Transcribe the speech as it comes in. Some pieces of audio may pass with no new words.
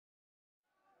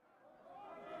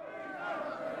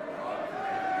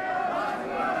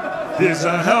There's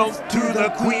a health to the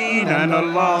Queen and a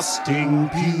lasting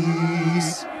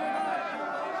peace.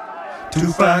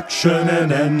 To faction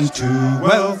an end to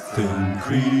wealth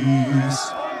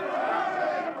increase.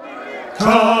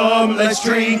 Come, let's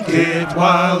drink it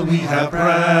while we have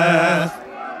breath.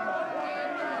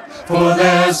 For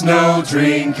there's no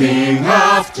drinking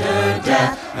after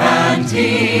death, and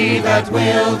he that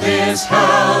will this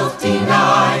health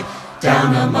deny,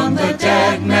 down among the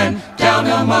dead men, down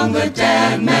among the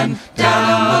dead men,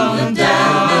 down among the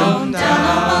dead men, down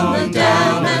among the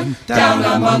dead men, down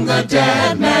among the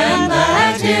dead men,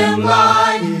 let him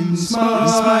lie. In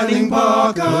smiling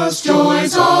Bacchus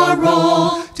joys are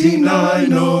all, deny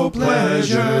no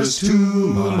pleasures to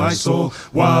my soul,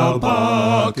 while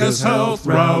Bacchus' health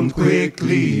round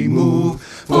quickly move.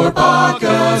 For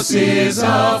Bacchus is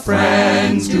a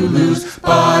friend to lose,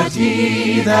 but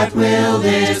he that will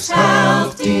this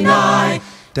health deny,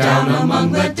 down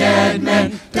among the dead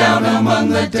men, down among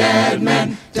the dead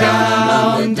men,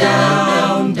 down,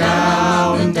 down,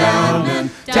 down, down,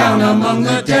 down among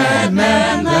the dead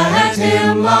men, let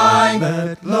him lie.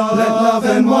 Let love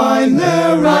and wine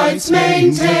their rights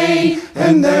maintain,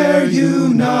 and their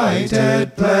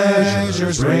united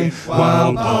pleasures reign,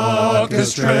 while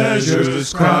Bacchus'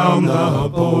 treasures crown the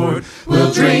board.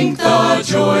 We'll drink the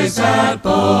joys that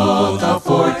both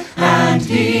afford, and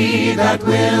he that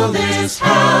will this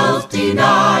health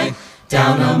deny,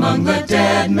 down among the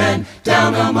dead men,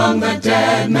 down among the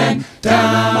dead men,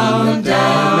 down,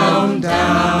 down,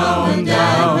 down,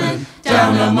 down,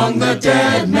 down among the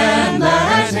dead men,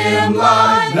 let him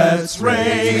lie. Let's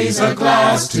raise a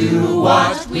glass to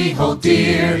what we hold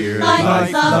dear,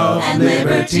 life, love, and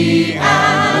liberty,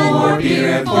 and more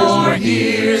beer. For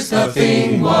here's the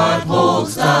thing, what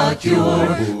holds the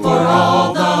cure for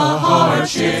all the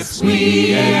hardships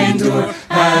we endure,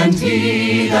 and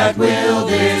he that will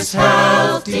this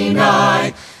health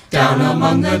deny, down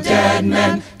among the dead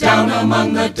men, down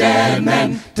among the dead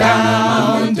men,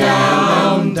 down,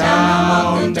 down,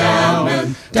 down,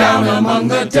 down, down among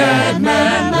the dead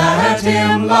men, let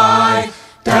him lie,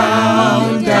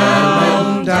 down,